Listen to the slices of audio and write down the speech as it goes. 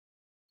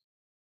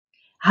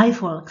Hi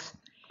folks,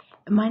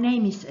 my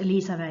name is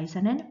Liisa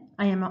Väisänen.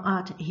 I am an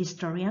art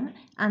historian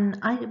and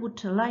I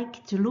would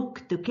like to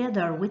look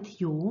together with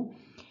you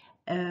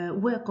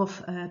work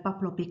of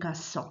Pablo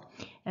Picasso.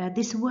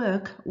 This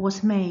work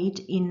was made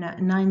in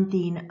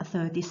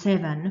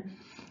 1937.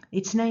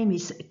 Its name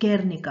is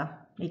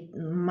Guernica. It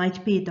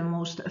might be the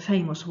most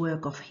famous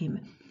work of him.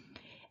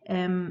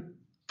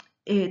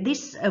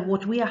 This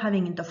what we are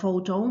having in the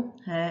photo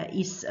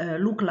is a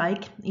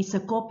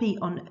copy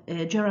on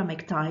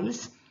ceramic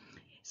tiles.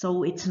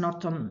 So it's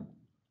not,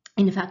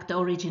 in fact, the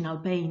original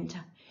paint.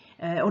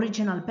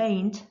 Original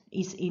paint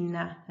is in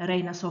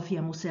Reina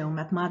Sofia Museum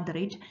at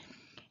Madrid,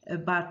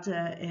 but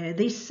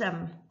this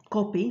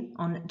copy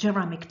on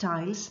ceramic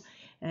tiles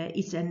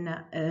is in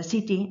a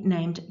city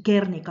named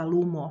Guernica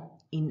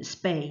Lumo in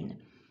Spain.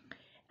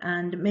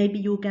 And maybe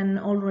you can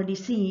already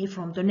see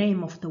from the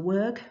name of the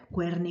work,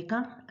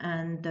 Guernica,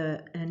 and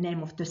the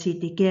name of the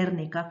city,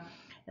 Guernica,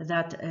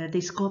 that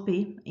this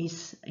copy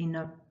is in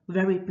a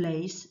very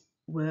place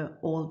where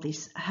all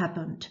this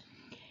happened.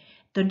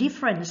 The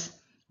difference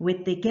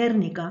with the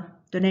Guernica,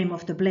 the name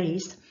of the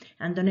place,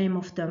 and the name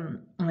of the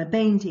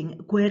painting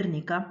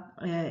Guernica,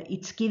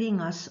 it's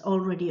giving us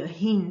already a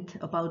hint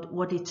about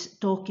what it's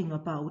talking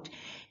about.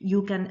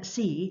 You can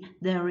see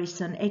there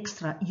is an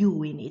extra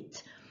U in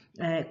it.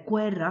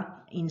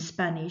 Guerra in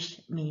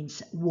Spanish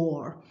means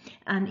war.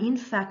 And in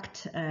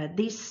fact,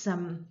 this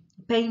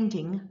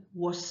painting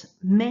was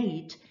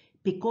made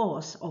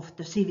because of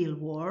the Civil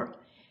War,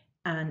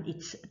 and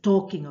it's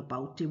talking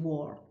about the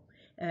war.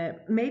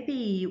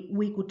 Maybe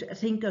we could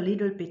think a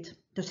little bit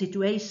the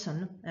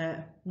situation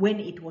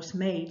when it was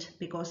made,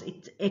 because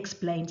it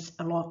explains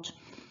a lot.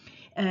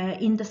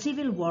 In the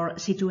Civil War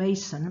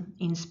situation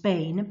in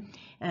Spain,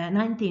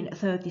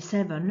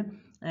 1937,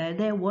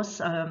 there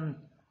was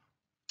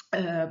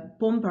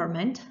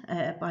bombardment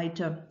by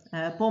the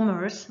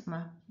bombers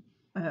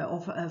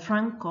of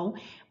Franco,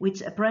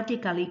 which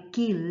practically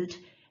killed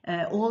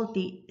all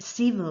the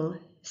civil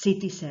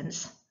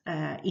citizens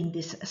in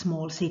this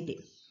small city.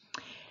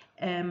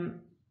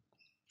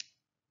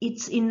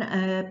 It's in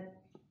an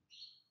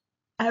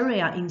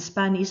area in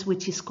Spanish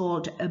which is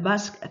called a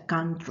Basque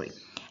country,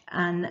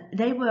 and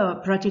they were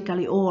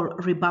practically all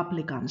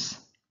Republicans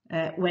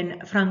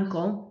when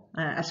Franco,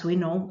 as we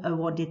know,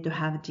 wanted to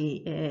have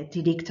the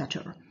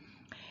dictator.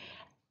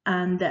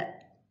 And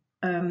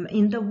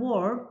in the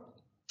war,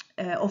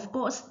 of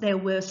course, there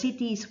were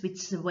cities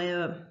which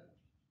were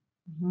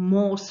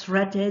more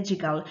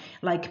strategical,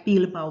 like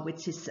Bilbao,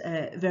 which is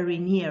very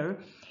near.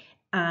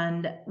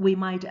 And we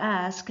might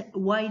ask,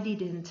 why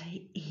didn't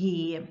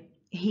he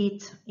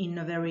hit in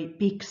a very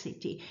big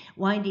city?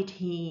 Why did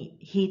he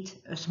hit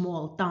a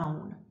small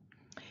town?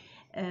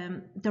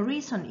 The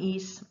reason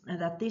is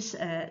that this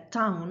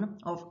town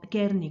of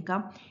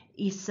Guernica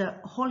is a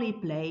holy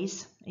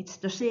place. It's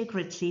the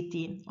sacred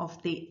city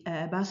of the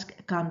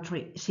Basque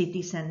country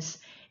citizens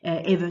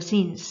ever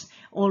since.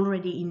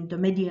 Already in the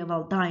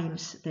medieval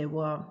times, they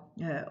were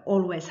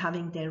always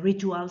having their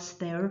rituals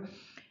there.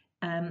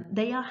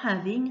 They are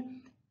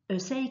having a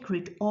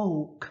sacred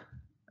oak,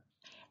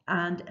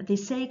 and the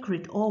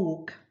sacred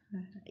oak,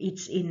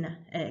 it's in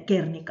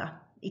Guernica.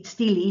 It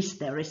still is.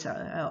 There is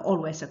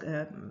always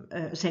a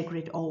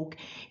sacred oak.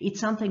 It's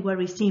something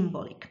very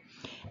symbolic.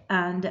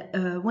 And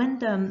when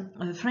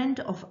the friend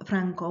of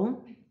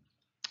Franco,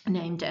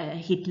 named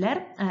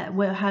Hitler,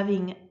 were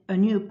having a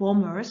new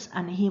bombers,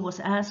 and he was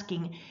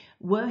asking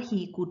where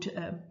he could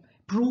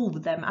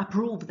approve them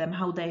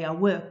how they are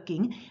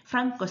working,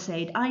 Franco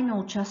said, "I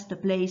know just a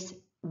place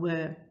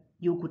where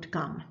you could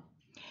come."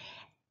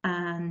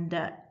 And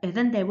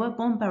then they were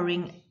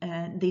bombarding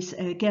this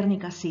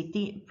Guernica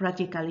city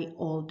practically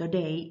all the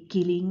day,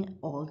 killing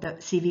all the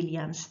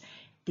civilians,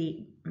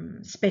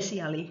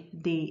 especially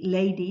the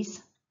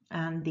ladies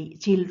and the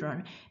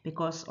children,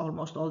 because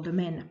almost all the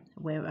men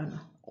were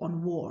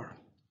on war.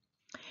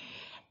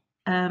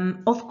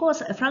 Of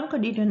course, Franco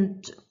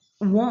didn't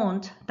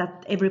want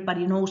that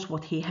everybody knows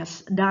what he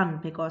has done,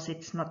 because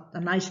it's not a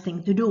nice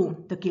thing to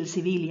do, to kill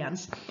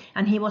civilians.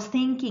 And he was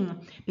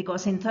thinking,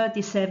 because in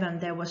 1937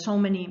 there were so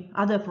many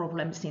other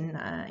problems in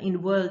the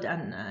world,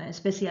 and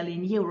especially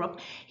in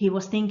Europe, he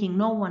was thinking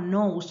no one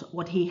knows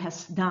what he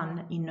has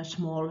done in a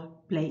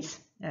small place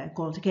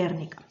called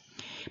Guernica.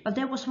 But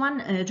there was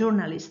one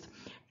journalist,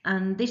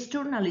 and this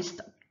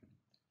journalist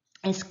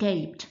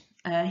escaped.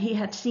 He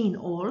had seen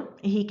all.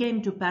 He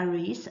came to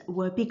Paris,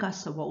 where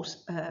Picasso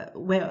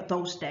were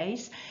those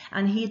days,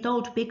 and he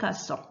told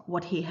Picasso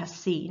what he has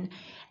seen,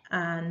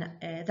 and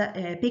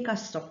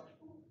Picasso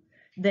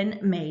then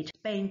made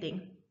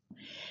painting,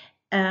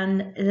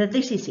 and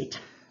this is it.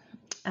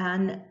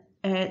 And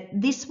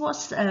this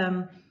was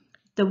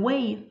the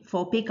way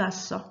for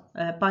Picasso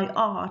by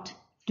art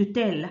to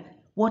tell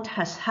what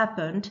has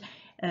happened,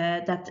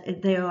 that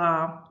there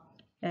are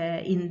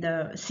in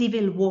the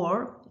Civil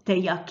War,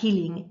 they are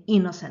killing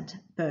innocent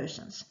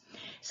persons.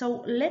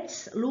 So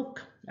let's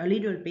look a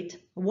little bit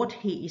what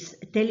he is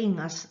telling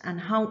us and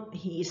how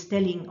he is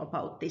telling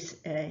about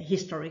this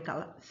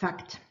historical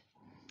fact.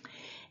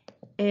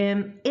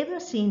 Ever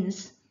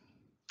since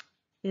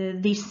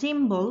the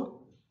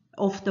symbol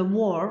of the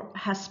war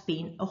has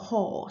been a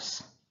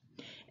horse.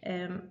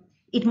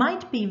 It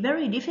might be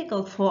very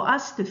difficult for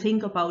us to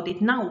think about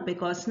it now,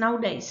 because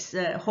nowadays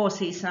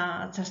horses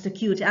are just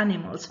cute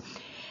animals.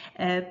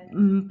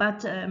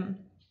 But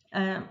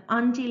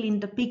until in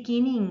the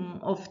beginning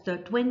of the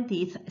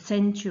 20th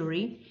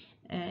century,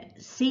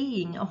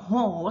 seeing a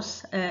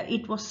horse,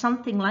 it was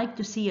something like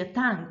to see a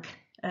tank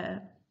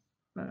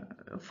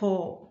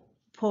for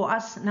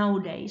us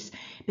nowadays,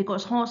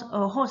 because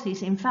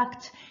horses, in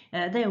fact,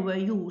 they were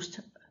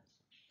used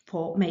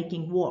for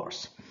making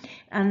wars.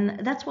 And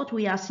that's what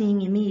we are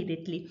seeing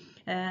immediately.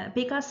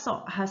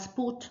 Picasso has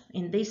put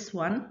in this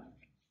one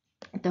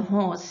the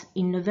horse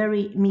in the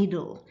very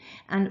middle,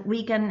 and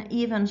we can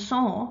even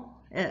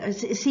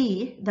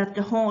see that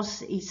the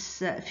horse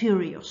is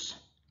furious.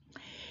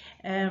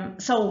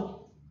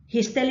 So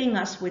he's telling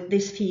us with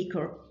this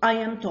figure, I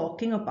am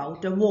talking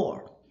about the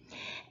war.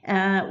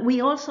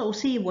 We also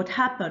see what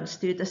happens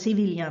to the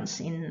civilians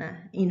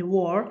in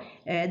war.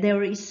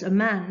 There is a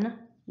man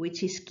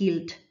which is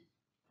killed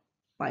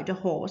by the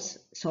horse,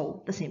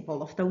 so the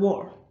symbol of the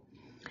war.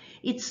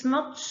 It's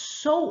not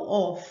so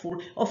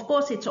awful. Of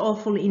course, it's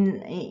awful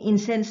in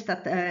sense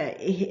that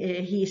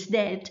he is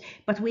dead,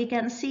 but we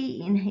can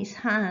see in his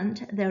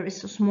hand there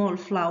is a small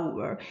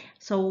flower.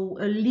 So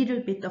a little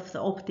bit of the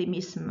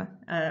optimism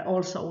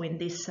also in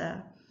this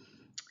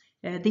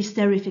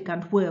terrific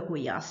work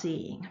we are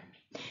seeing.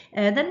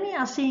 Then we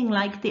are seeing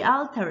like the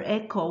alter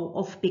echo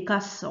of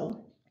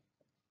Picasso.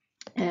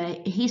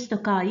 He's the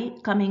guy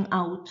coming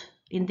out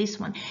in this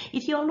one.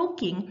 If you're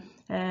looking,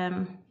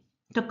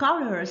 the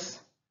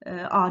colors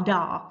are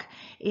dark.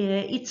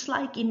 It's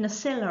like in a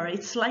cellar.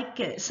 It's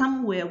like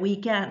somewhere we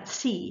can't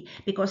see,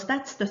 because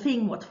that's the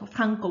thing what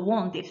Franco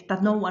wanted,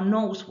 that no one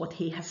knows what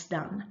he has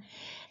done.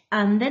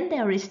 And then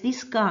there is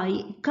this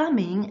guy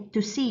coming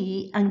to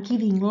see and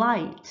giving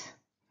light.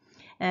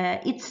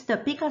 It's the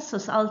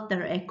Picasso's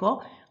alter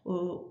ego,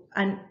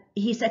 and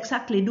he's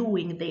exactly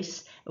doing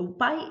this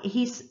by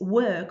his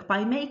work,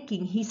 by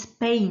making his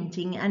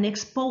painting and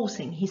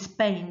exposing his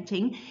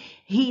painting.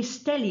 He's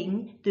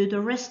telling to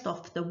the rest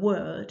of the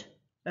world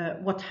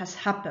what has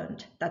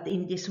happened, that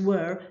in this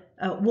war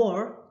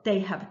they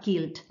have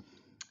killed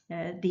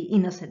the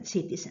innocent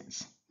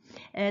citizens.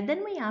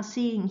 Then we are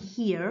seeing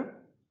here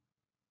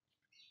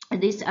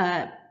this,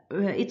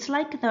 it's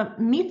like the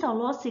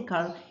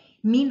mythological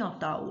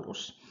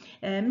Minotaurus.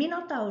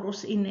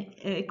 Minotaurus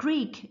in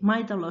Greek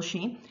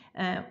mythology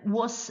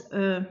was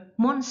a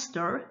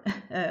monster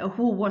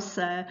who was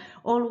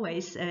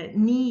always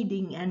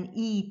needing and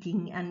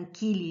eating and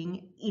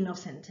killing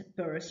innocent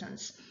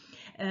persons.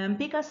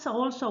 Picasso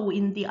also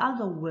in the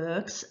other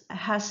works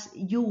has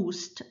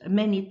used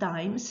many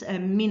times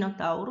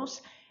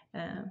Minotaurus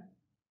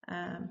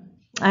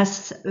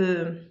as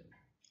a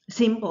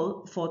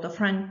symbol for the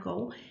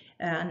Franco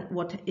and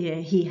what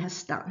he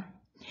has done.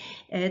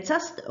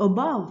 Just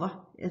above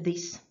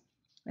this,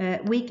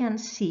 we can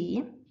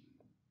see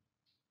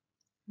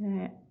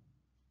a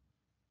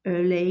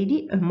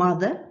lady, a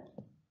mother,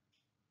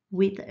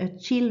 with a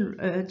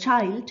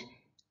child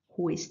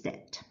who is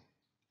dead.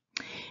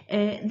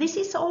 This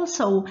is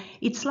also,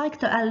 it's like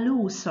the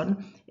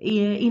allusion.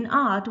 In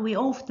art, we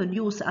often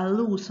use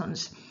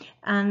allusions.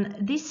 And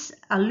this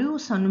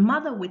allusion,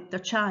 mother with the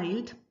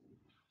child,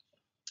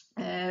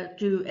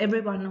 to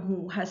everyone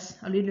who has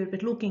a little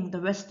bit looking the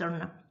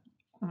Western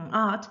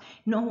art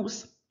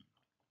knows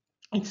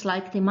it's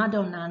like the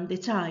Madonna and the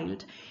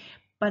child.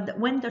 But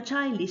when the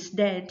child is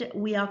dead,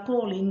 we are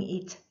calling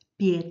it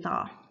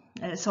Pietà.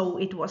 So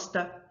it was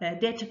the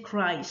dead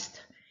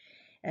Christ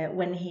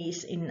when he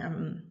is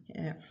in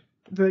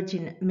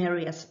Virgin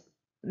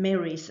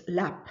Mary's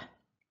lap.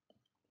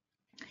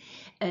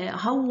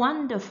 How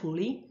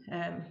wonderfully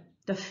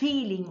the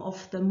feeling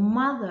of the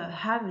mother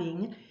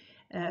having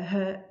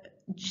her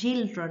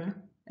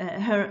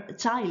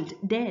child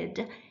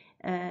dead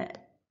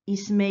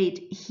is made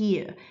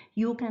here.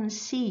 You can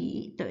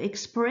see the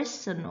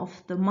expression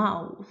of the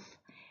mouth.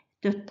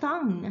 The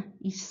tongue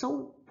is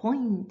so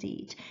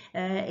pointed.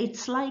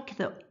 It's like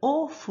the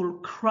awful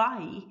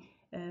cry.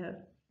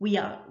 We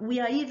are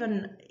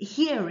even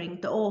hearing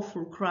the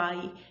awful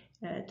cry,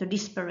 the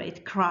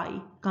desperate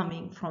cry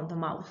coming from the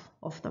mouth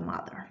of the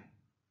mother.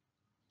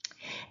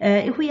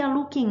 If we are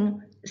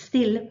looking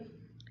still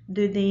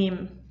to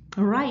the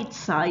right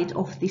side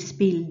of this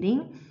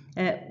building,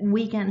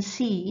 we can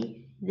see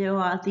there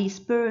are these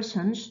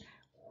persons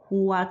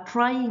who are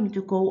trying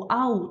to go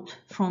out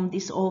from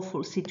this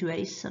awful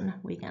situation.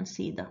 We can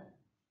see the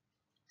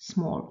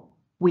small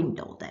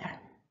window there.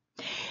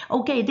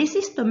 Okay, this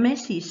is the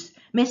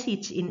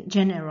message in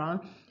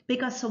general.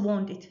 Picasso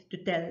wanted to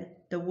tell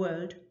the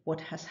world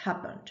what has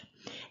happened.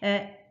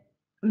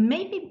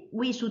 Maybe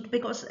we should,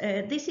 because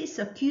this is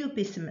a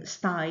cubism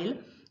style,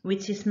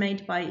 which is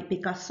made by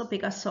Picasso.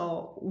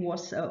 Picasso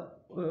was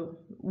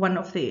one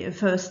of the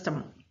first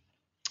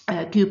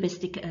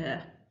cubistic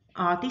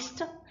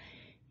artists.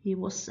 He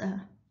was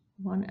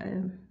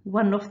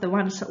one of the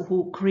ones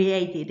who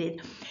created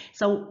it.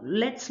 So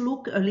let's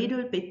look a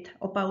little bit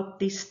about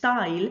this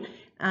style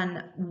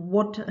and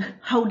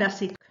how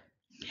does it.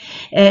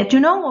 To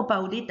know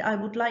about it, I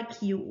would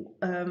like you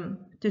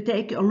to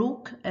take a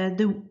look at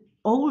the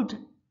old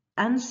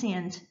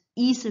ancient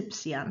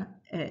Egyptian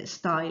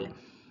style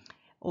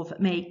of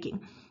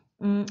making.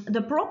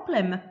 The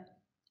problem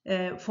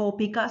for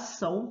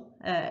Picasso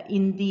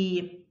in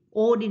the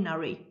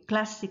ordinary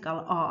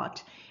classical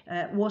art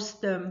was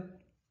the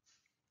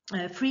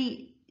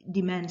free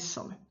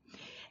dimension.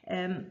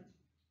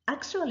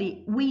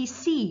 Actually, we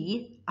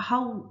see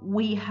how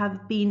we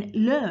have been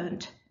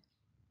learned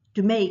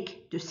to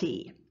make to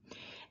see.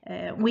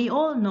 We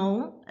all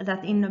know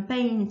that in a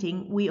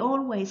painting we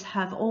always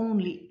have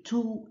only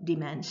 2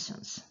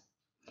 dimensions,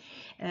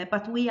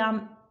 but we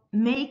are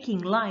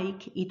making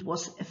like it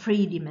was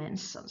 3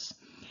 dimensions.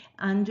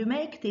 And to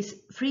make this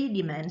 3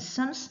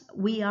 dimensions,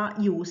 we are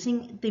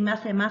using the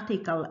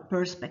mathematical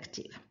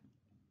perspective.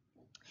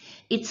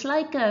 It's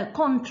like a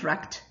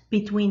contract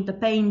between the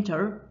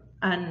painter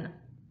and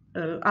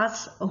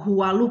us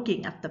who are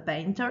looking at the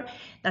painter,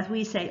 that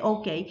we say,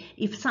 okay,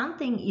 if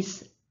something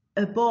is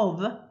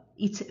above,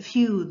 it's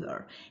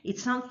further. If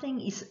something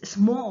is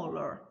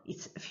smaller,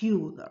 it's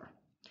further.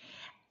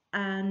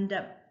 And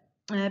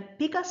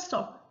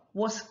Picasso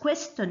was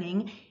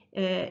questioning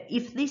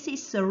if this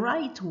is the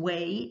right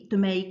way to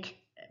make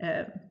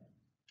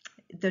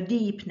the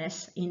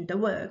deepness in the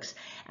works,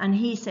 and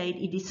he said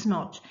it is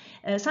not.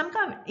 He's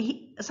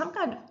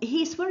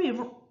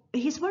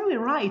very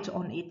right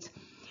on it,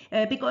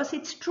 because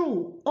it's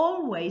true.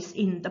 Always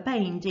in the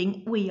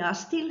painting we are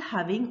still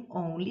having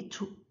only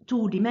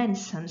two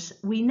dimensions.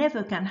 We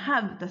never can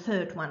have the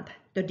third one,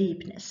 the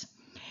deepness.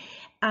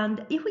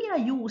 And if we are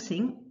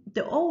using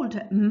the old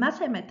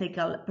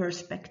mathematical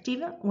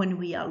perspective when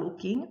we are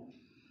looking,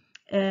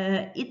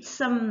 it's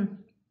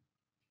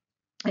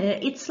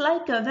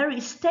like a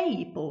very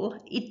stable.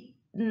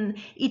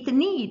 It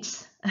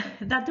needs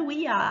that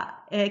we are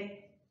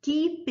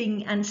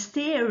keeping and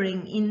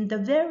steering in the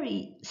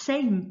very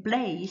same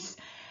place,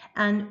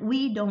 and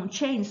we don't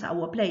change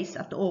our place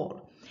at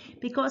all,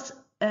 because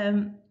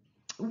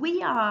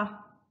we are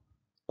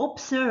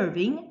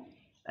observing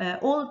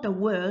all the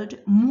world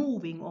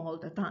moving all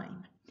the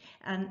time.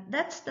 And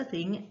that's the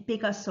thing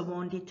Picasso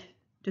wanted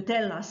to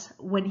tell us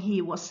when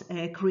he was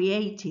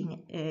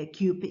creating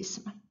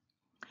cubism.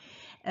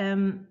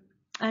 And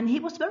he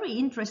was very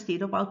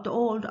interested about the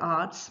old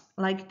arts,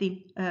 like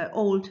the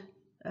old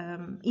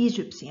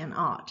Egyptian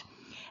art.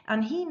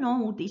 And he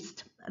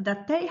noticed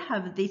that they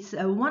have this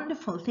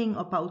wonderful thing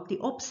about the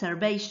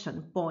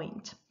observation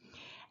point.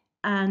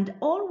 And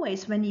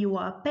always when you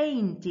are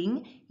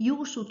painting,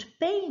 you should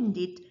paint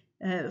it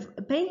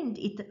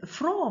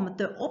from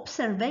the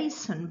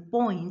observation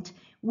point,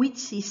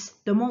 which is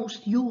the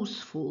most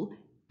useful,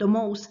 the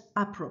most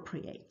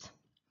appropriate.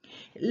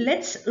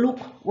 Let's look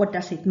what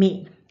does it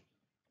mean.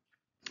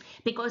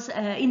 Because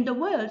in the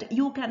world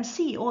you can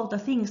see all the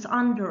things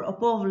under,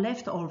 above,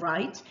 left or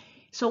right.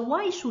 So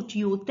why should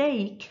you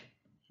take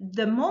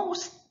the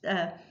most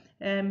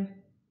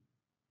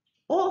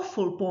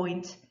awful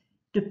point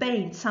to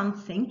paint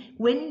something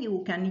when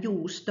you can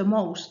use the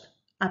most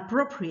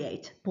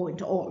appropriate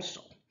point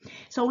also?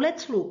 So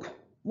let's look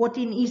what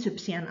in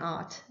Egyptian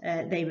art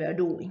they were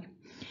doing.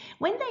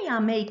 When they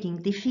are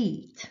making the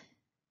feet,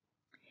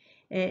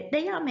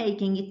 they are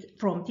making it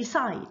from the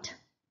side,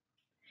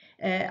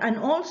 and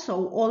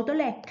also all the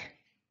leg,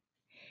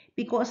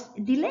 because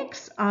the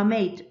legs are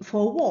made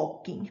for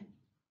walking.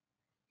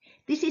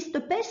 This is the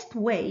best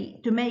way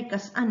to make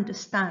us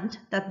understand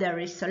that there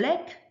is a leg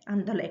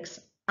and the legs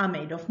are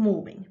made of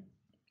moving.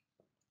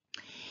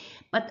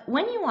 But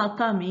when you are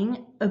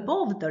coming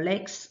above the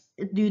legs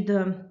to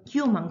the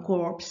human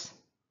corpse,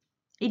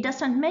 it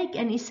doesn't make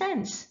any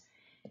sense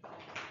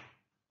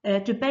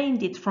to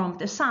paint it from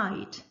the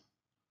side.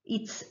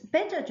 It's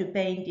better to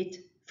paint it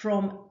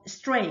from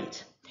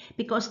straight,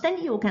 because then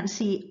you can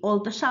see all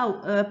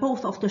the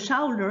both of the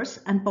shoulders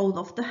and both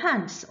of the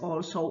hands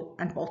also,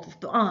 and both of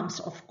the arms,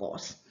 of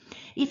course.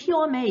 If you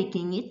are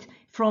making it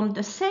from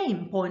the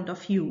same point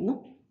of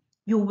view,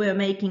 you were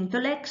making the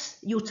legs,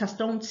 you just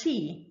don't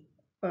see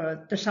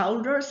the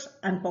shoulders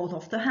and both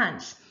of the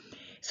hands.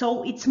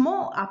 So it's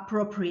more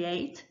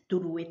appropriate to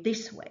do it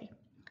this way.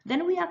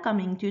 Then we are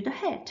coming to the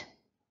head.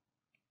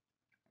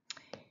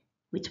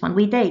 Which one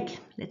we take?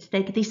 Let's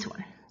take this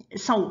one.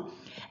 So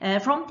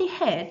from the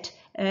head,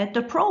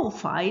 the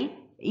profile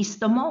is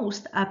the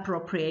most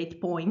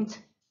appropriate point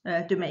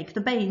to make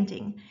the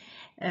painting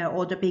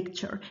or the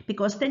picture,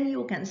 because then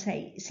you can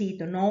see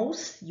the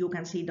nose, you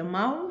can see the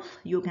mouth,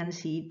 you can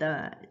see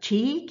the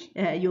cheek,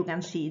 you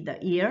can see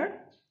the ear.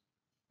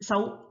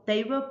 So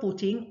they were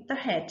putting the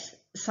head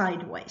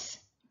sideways.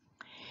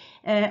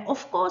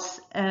 Of course,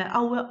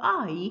 our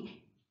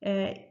eye,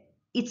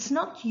 it's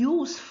not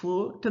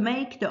useful to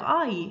make the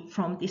eye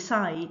from the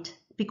side,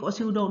 because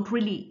you don't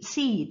really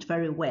see it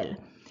very well.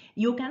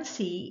 You can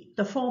see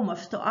the form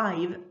of the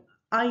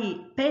eye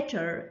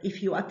better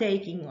if you are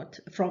taking it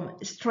from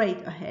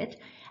straight ahead.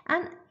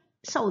 And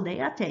So they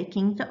are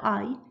taking the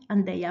eye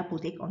and they are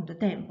putting on the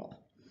temple.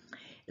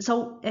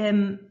 So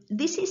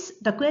this is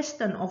the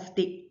question of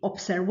the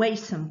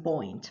observation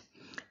point.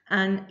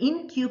 And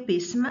in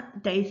cubism,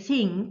 they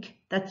think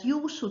that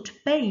you should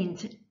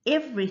paint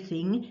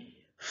everything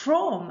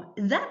from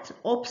that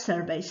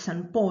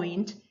observation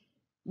point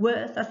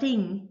where the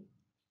thing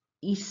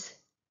is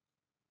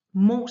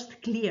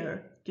most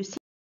clear to see.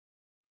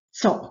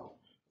 So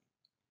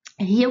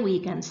here we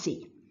can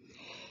see,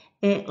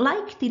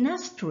 like the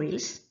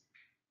nostrils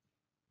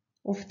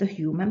of the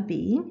human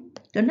being,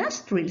 the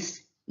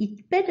nostrils,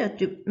 it's better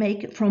to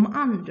make from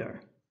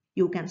under,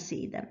 you can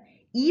see them,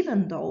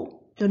 even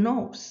though the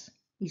nose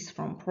is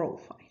from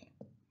profile.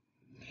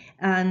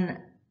 And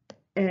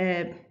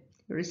there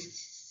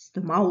is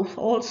the mouth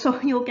also,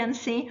 you can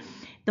see.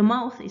 The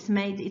mouth is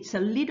made, it's a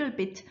little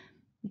bit,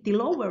 the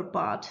lower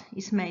part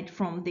is made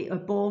from the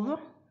above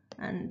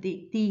and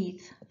the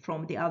teeth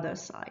from the other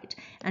side.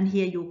 And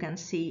here you can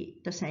see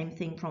the same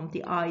thing from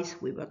the eyes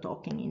we were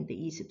talking in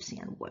the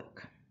Egyptian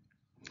work.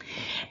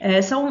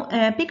 So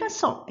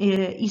Picasso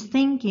is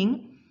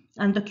thinking,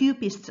 and the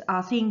cubists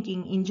are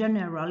thinking in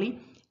generally,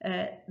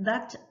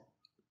 that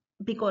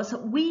because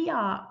we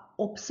are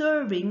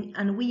observing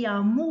and we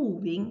are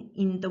moving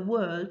in the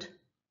world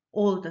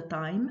all the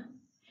time,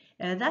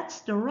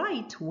 that's the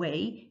right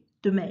way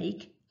to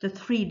make the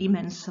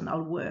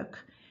three-dimensional work,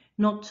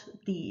 not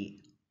the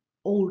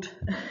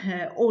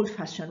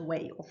old-fashioned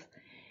way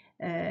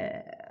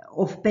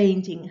of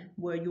painting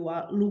where you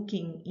are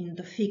looking in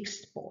the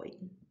fixed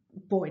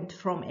point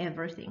from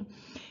everything.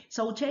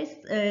 So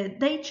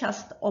they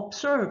just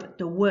observe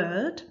the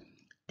world,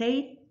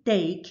 they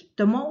take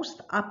the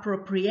most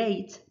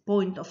appropriate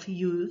point of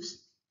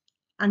views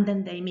and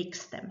then they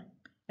mix them.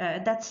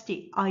 That's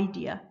the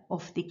idea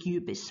of the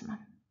cubism.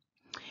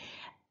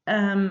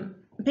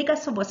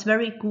 Picasso was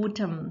very good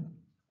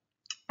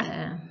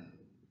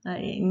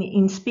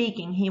in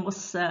speaking. He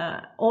was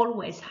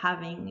always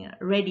having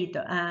ready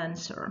the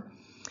answer.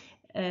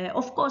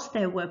 Of course,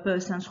 there were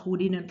persons who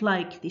didn't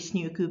like this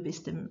new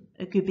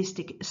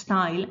cubistic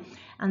style,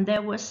 and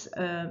there was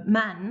a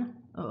man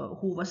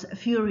who was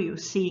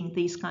furious seeing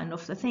these kind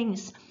of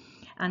things.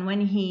 And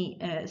when he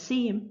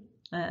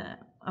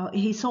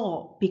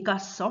saw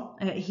Picasso,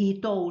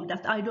 he told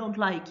that I don't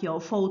like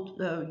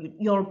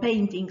your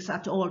paintings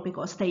at all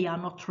because they are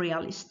not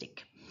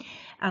realistic.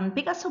 And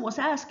Picasso was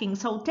asking,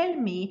 so tell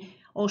me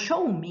or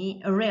show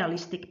me a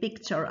realistic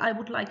picture. I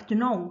would like to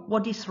know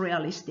what is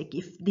realistic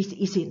if this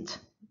isn't.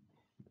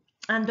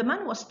 And the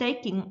man was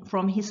taking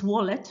from his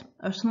wallet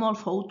a small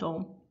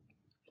photo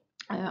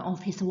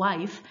of his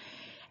wife,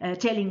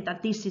 telling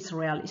that this is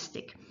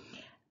realistic.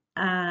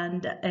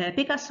 And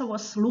Picasso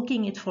was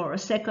looking it for a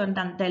second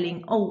and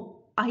telling, oh,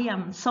 I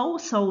am so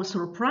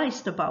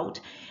surprised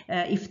about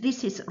if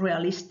this is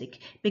realistic,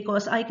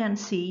 because I can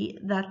see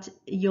that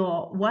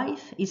your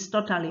wife is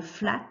totally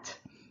flat.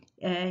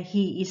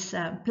 He is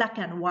black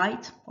and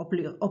white.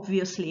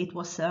 Obviously, it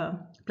was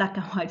a black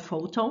and white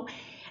photo.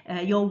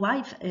 Your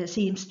wife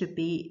seems to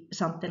be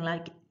something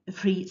like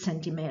 3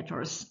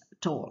 centimeters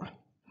tall.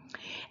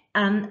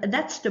 And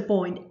that's the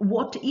point.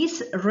 What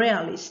is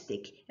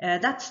realistic?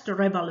 That's the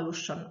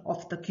revolution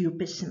of the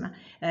cubism.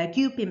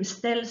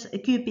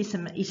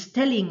 Cubism is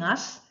telling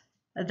us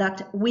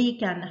that we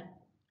can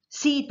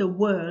see the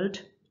world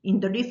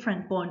in the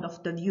different point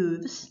of the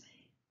views,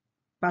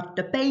 but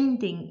the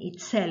painting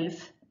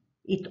itself,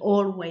 it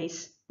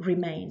always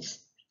remains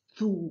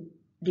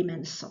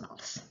two-dimensional.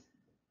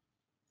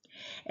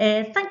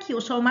 Thank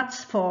you so much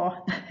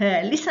for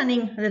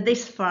listening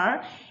this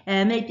far.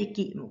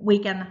 Maybe we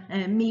can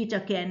meet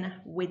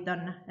again with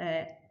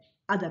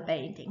another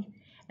painting.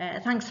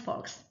 Thanks,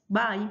 folks.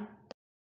 Bye.